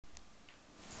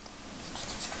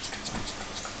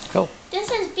Go. This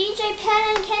is B.J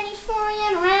Penn and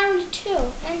Florian round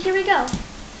 2. And here we go.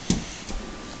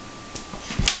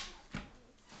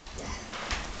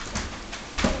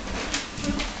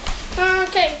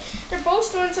 Okay, they're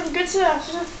both doing some good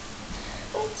stuff.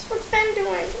 What's Ben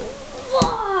doing?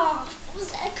 Whoa!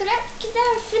 Could I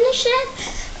finish it?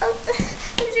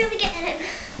 Let's really get it.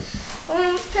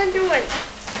 What's Ben doing?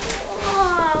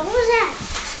 Whoa! What was that?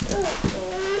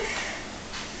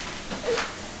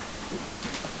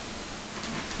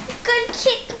 Good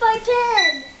kick by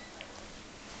Ben.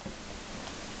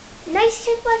 Nice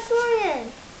kick by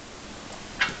Florian.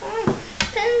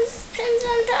 Penn's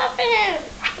on top of him.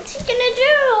 What's he gonna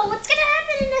do? What's gonna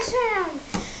happen in this round?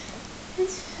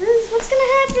 What's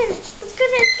gonna happen? It's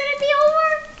gonna be over.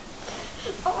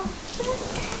 Oh.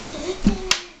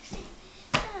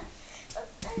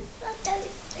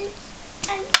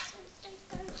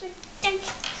 Ding,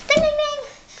 ding, ding.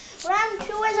 Round 2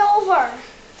 is over.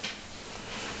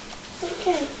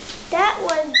 Okay, that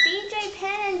was B.J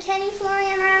Penn and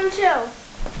Florian round 2.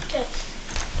 Okay.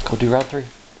 Go do round 3.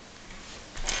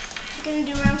 You gonna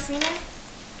do round 3 now?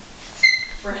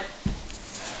 Brent.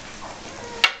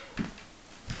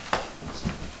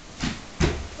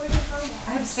 Where'd you find that? I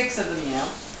have 6 of them, you know.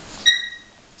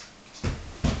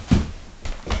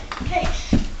 Okay,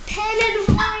 Penn and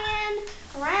Florian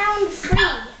round 3.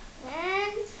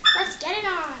 And let's get it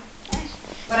on.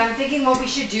 But I'm thinking what we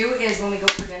should do is when we go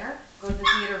for dinner, go to the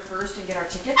theater first and get our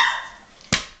tickets.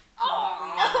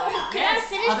 Oh, could I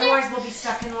finish Otherwise we'll be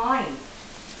stuck in line.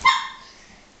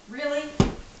 Really?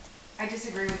 I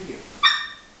disagree with you.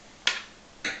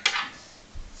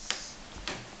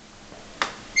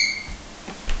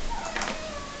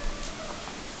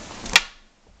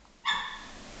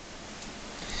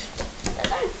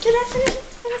 Did I finish it?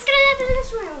 What's gonna happen in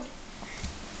this round?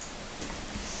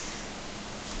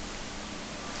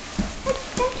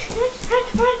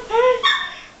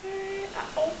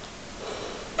 Uh-oh.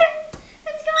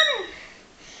 Ben's got him.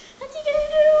 What's he gonna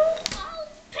do? Oh,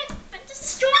 Ben just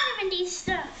destroyed him in these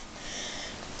stuff.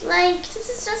 Like, this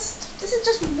is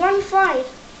just one fight.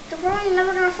 They're probably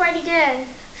never gonna fight again.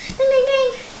 Ding, ding,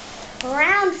 ding.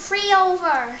 Round 3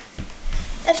 over.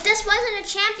 If this wasn't a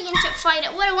championship fight,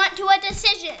 it would have went to a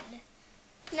decision.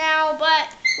 Now,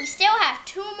 but we still have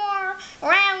 2 more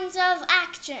rounds of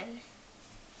action.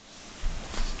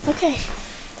 Okay.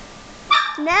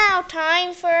 Now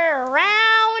time for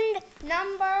round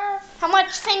number, how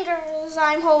much fingers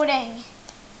I'm holding.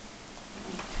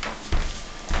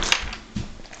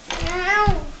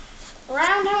 Now,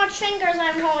 round how much fingers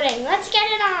I'm holding. Let's get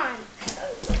it on.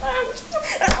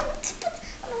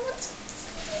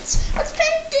 What's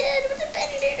Ben did? What did Ben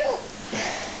do?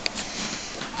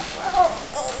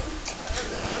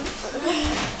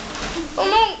 Oh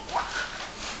no!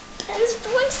 Ben's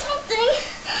doing something.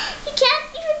 He can't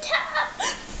even tap.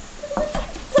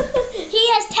 He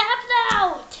has tapped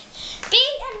out.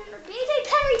 B.J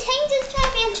Penn retains his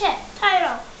championship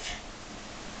title.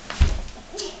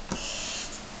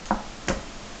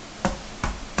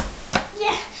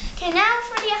 Yeah. Okay, now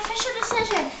for the official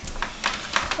decision.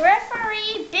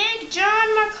 Referee Big John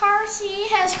McCarthy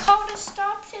has called a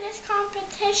stop to this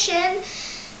competition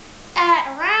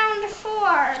at round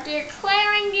 4,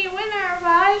 declaring the winner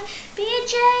by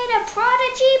B.J the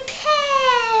Prodigy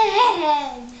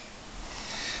Penn.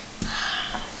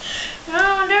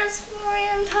 Oh, there's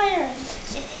Florian tired.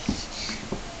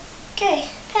 Okay,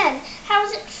 Penn, how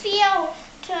does it feel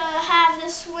to have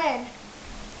this win?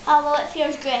 Although it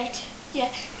feels great.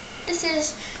 Yeah, this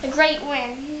is a great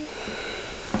win.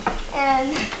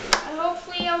 And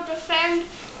hopefully I'll defend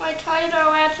my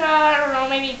title at, I don't know,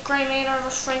 maybe Gray Maynard or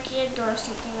Frankie Edgar or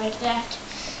something like that.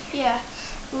 Yeah,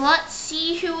 let's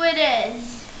see who it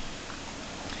is.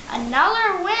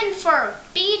 Another win for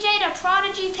B.J the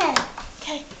Prodigy Penn.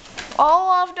 Okay.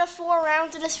 All of the 4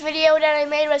 rounds of this video that I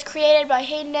made was created by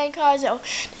Hayden Dancazo,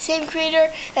 the same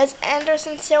creator as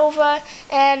Anderson Silva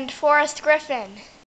and Forrest Griffin.